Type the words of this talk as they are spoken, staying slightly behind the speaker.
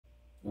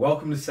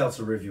Welcome to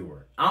Seltzer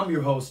Reviewer. I'm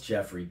your host,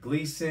 Jeffrey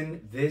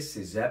Gleason. This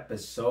is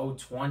episode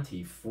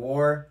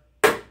 24,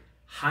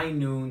 High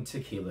Noon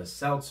Tequila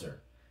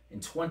Seltzer. In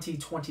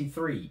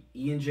 2023,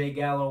 E&J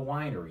Gallo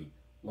Winery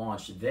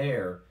launched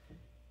their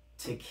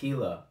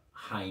Tequila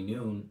High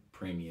Noon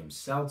Premium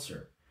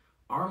Seltzer.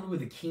 Armed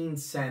with a keen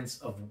sense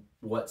of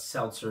what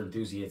seltzer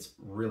enthusiasts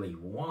really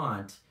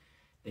want,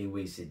 they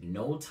wasted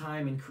no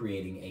time in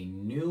creating a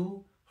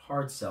new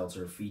hard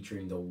seltzer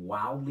featuring the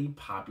wildly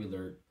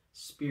popular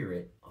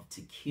spirit of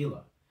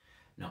tequila.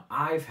 Now,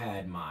 I've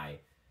had my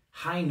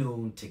High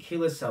Noon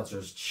Tequila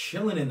Seltzers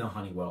chilling in the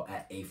Honeywell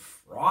at a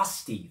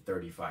frosty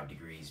 35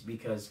 degrees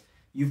because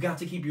you've got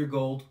to keep your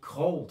gold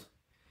cold.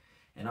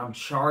 And I'm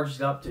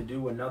charged up to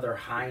do another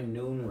High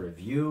Noon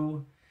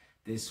review.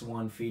 This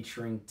one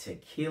featuring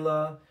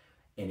tequila,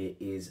 and it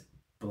is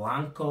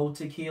Blanco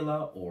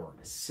tequila or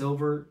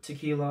silver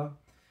tequila.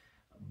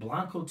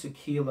 Blanco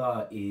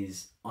tequila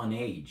is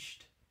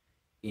unaged.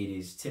 It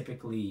is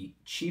typically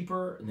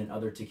cheaper than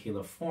other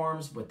tequila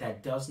forms, but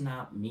that does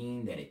not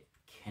mean that it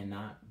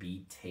cannot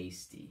be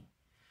tasty.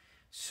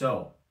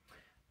 So,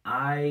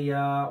 I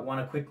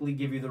want to quickly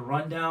give you the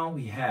rundown.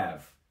 We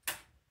have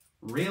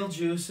real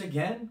juice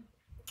again.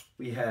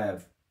 We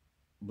have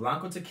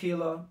Blanco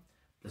tequila,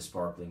 the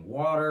sparkling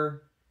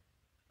water,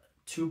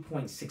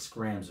 2.6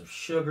 grams of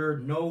sugar,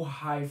 no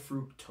high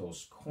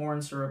fructose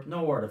corn syrup,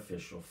 no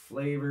artificial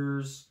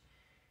flavors,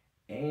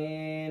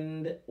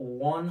 and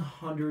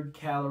 100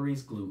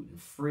 calories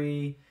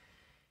gluten-free.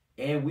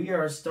 And we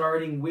are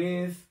starting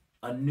with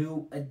a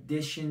new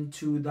addition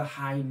to the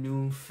High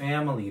Noon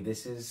family.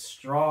 This is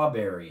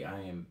strawberry.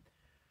 I am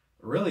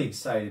really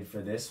excited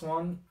for this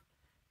one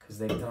because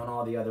they've done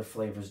all the other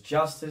flavors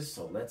justice.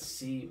 So let's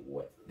see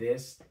what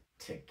this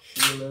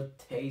tequila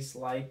tastes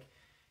like.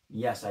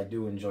 Yes, I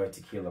do enjoy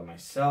tequila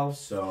myself,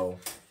 so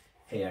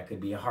hey, I could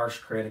be a harsh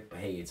critic, but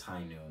hey, it's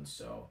High Noon,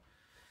 so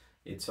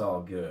it's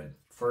all good.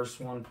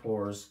 First one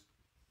pours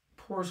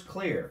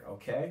clear,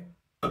 okay?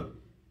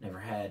 Never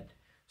had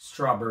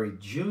strawberry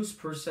juice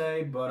per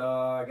se, but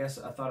I guess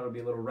I thought it would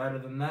be a little redder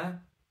than that.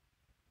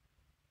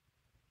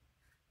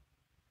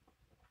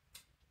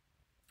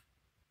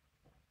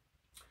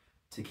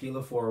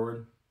 Tequila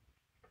forward.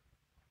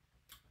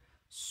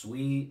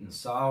 Sweet and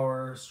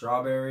sour,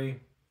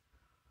 strawberry,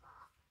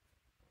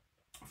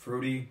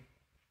 fruity,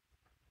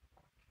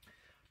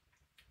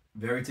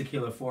 very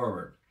tequila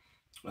forward.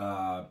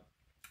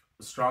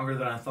 Stronger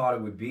than I thought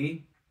it would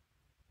be,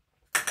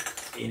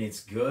 and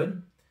it's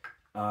good,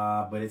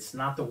 but it's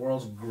not the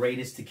world's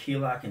greatest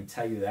tequila. I can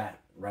tell you that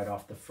right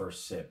off the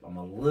first sip. I'm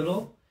a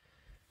little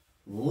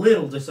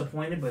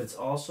disappointed, but it's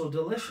also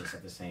delicious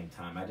at the same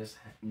time. I just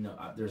know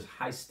there's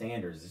high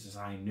standards. This is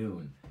High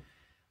Noon.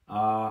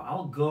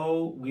 I'll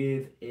go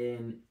with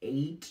an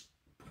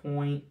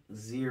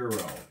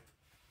 8.0.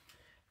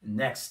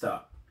 Next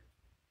up,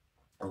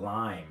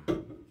 lime.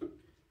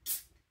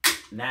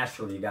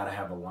 Naturally, you gotta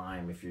have a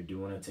lime if you're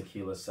doing a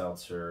tequila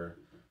seltzer.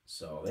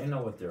 So they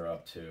know what they're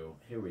up to.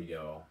 Here we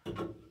go.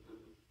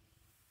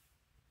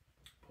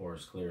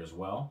 Pours clear as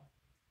well.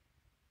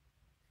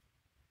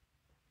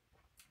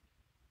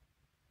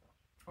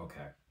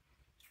 Okay.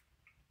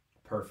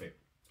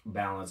 Perfect.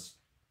 Balanced.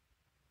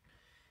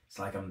 It's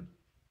like I'm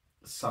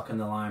sucking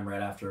the lime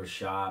right after a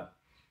shot.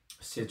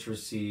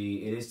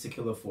 Citrusy. It is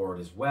tequila forward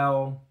as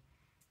well.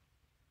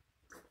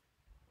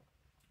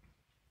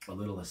 A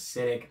little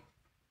acidic.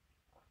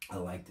 I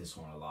like this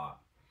one a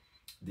lot.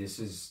 This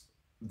is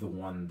the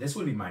one, this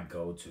would be my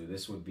go-to.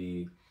 This would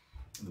be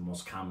the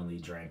most commonly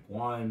drank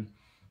one.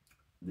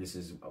 This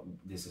is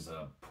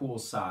a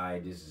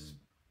poolside, this is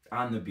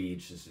on the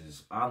beach, this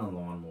is on the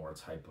lawnmower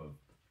type of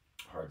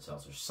hard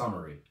seltzer.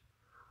 Summery.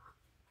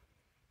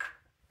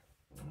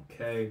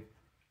 Okay.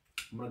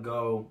 I'm going to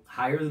go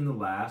higher than the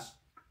last.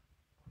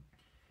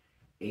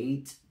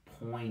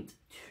 8.2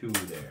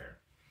 there.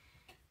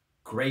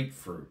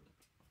 Grapefruit.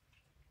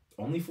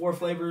 Only 4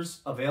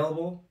 flavors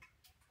available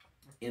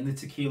in the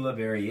tequila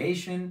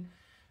variation,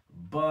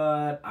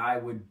 but I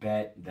would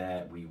bet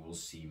that we will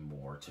see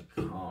more to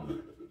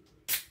come.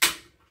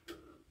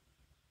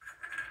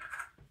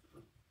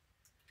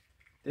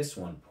 This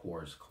one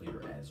pours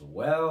clear as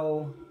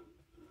well.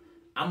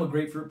 I'm a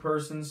grapefruit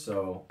person,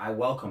 so I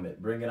welcome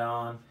it. Bring it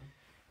on.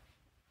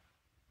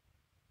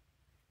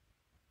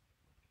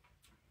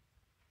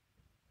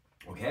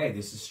 Okay,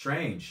 this is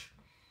strange.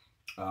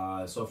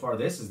 So far,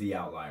 this is the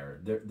outlier.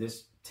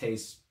 This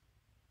tastes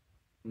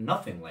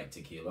nothing like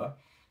tequila.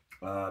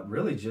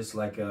 Really just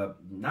like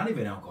not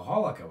even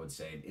alcoholic, I would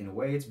say. In a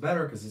way, it's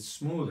better because it's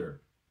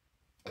smoother.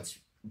 It's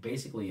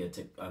basically a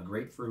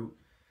grapefruit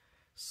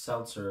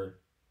seltzer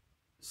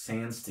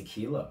sans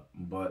tequila.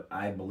 But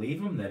I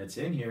believe him that it's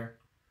in here.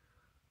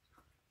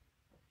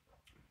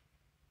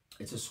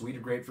 It's a sweeter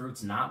grapefruit.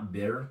 It's not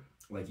bitter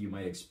like you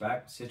might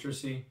expect.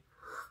 Citrusy.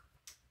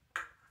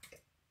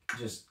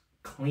 Just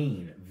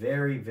clean,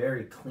 very,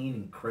 very clean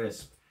and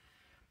crisp.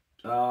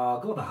 I'll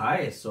go with the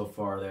highest so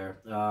far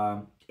there.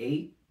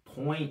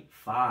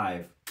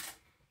 8.5.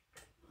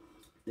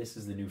 This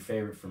is the new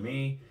favorite for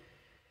me.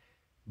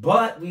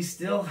 But we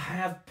still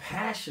have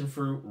passion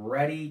fruit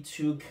ready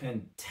to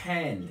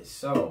contend.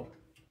 So,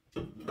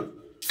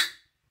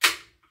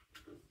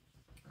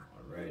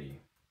 alrighty.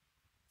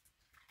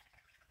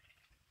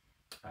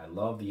 I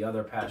love the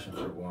other passion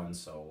fruit one,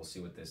 so we'll see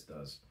what this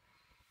does.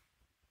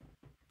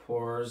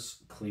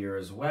 Pours clear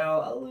as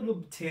well. A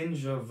little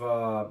tinge of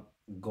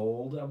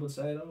gold, I would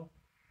say, though.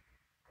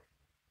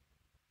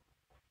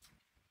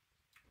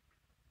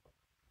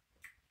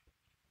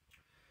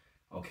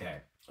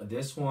 Okay,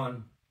 this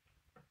one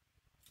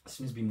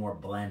seems to be more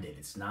blended.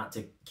 It's not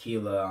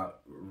tequila,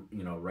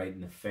 you know, right in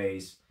the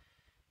face.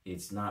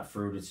 It's not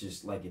fruit. It's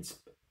just like it's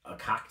a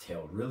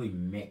cocktail, really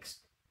mixed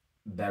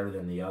better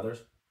than the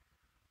others.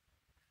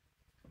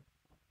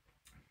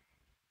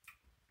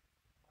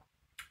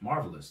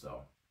 Marvelous,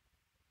 though.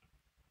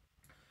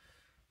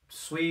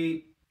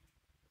 Sweet,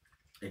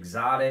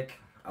 exotic.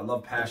 I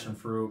love passion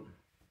fruit.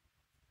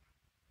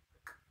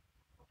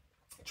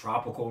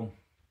 Tropical.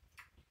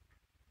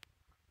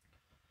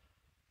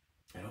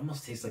 It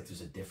almost tastes like there's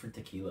a different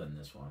tequila in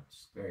this one.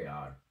 It's very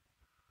odd.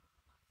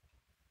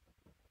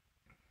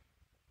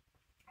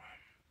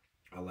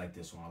 I like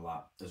this one a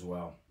lot as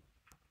well.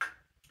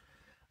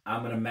 I'm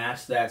going to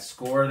match that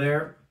score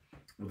there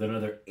with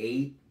another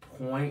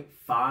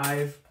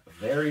 8.5.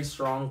 Very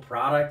strong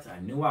product. I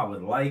knew I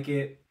would like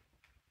it.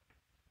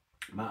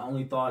 My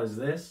only thought is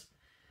this.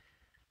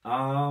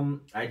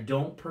 I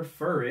don't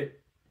prefer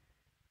it.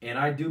 And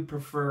I do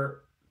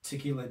prefer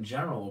tequila in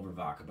general over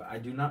vodka. But I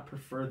do not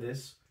prefer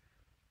this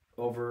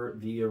over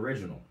the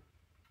original.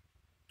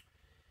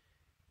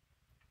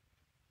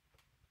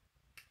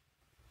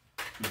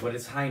 But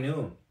it's high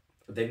noon.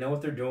 They know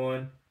what they're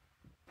doing.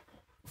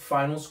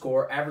 Final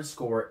score, average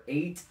score,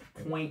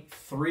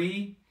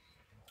 8.3.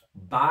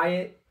 Buy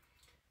it.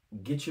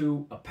 Get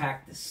you a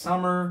pack this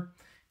summer.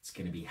 It's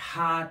going to be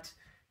hot.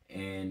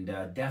 And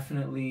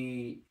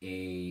definitely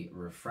a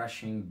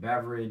refreshing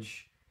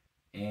beverage.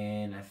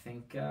 And I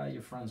think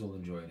your friends will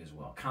enjoy it as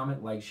well.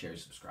 Comment, like, share,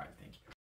 subscribe. Thank you.